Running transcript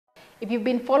If you've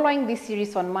been following this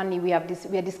series on money, we are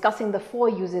discussing the 4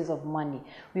 uses of money.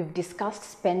 We've discussed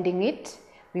spending it,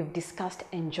 we've discussed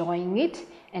enjoying it,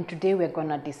 and today we're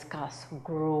gonna discuss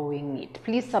growing it.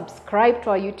 Please subscribe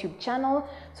to our YouTube channel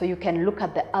so you can look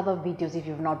at the other videos if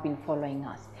you've not been following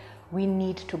us. We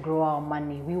need to grow our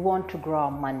money. We want to grow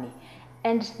our money.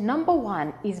 And number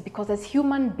 1 is because as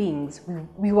human beings,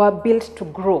 we were built to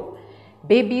grow.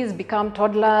 Babies become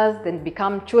toddlers, then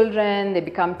become children, they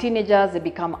become teenagers, they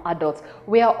become adults.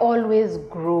 We are always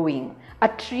growing. A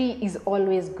tree is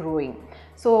always growing.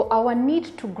 So our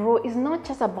need to grow is not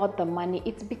just about the money,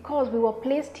 it's because we were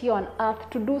placed here on earth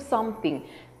to do something,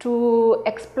 to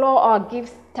explore our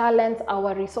gifts, talents,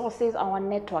 our resources, our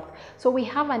networks. So we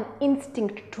have an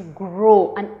instinct to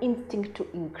grow, an instinct to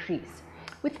increase.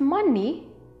 With money,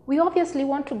 we obviously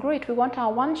want to grow it. We want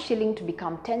our 1 shilling to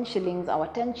become 10 shillings, our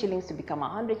 10 shillings to become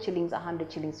 100 shillings,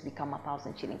 100 shillings to become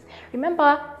 1,000 shillings.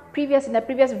 Remember, in the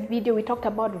previous video, we talked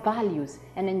about values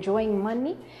and enjoying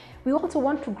money. We also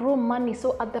want to grow money,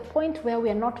 so at the point where we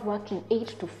are not working 8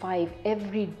 to 5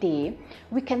 every day,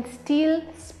 we can still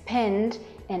spend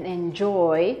and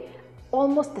enjoy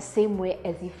almost the same way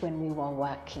as if when we were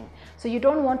working. So you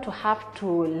don't want to have to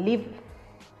live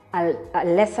a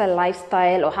lesser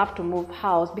lifestyle or have to move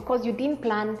house because you didn't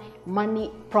plan money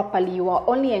properly. You are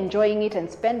only enjoying it and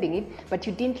spending it, but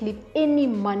you didn't leave any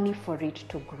money for it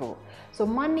to grow. So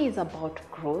money is about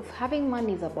growth. Having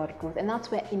money is about growth, and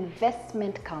that's where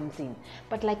investment comes in.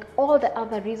 But like all the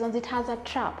other reasons, it has a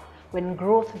trap when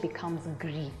growth becomes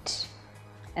greed.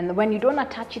 And when you don't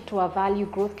attach it to a value,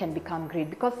 growth can become greed.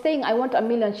 Because saying I want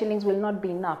 1,000,000 shillings will not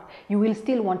be enough. You will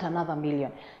still want another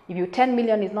million. If you 10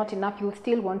 million is not enough, you will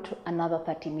still want another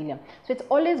 30 million. So it's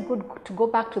always good to go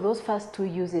back to those first 2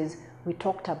 uses we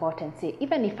talked about and say,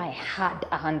 even if I had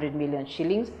 100 million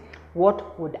shillings,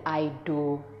 what would I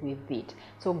do with it?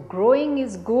 So growing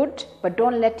is good, but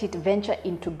don't let it venture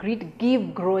into greed.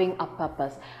 Give growing a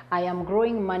purpose. I am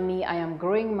growing money, I am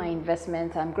growing my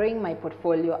investments, I'm growing my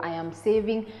portfolio, I am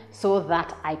saving so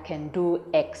that I can do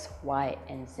X, Y,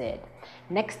 and Z.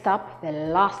 Next up, the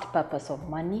last purpose of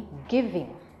money,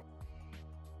 giving.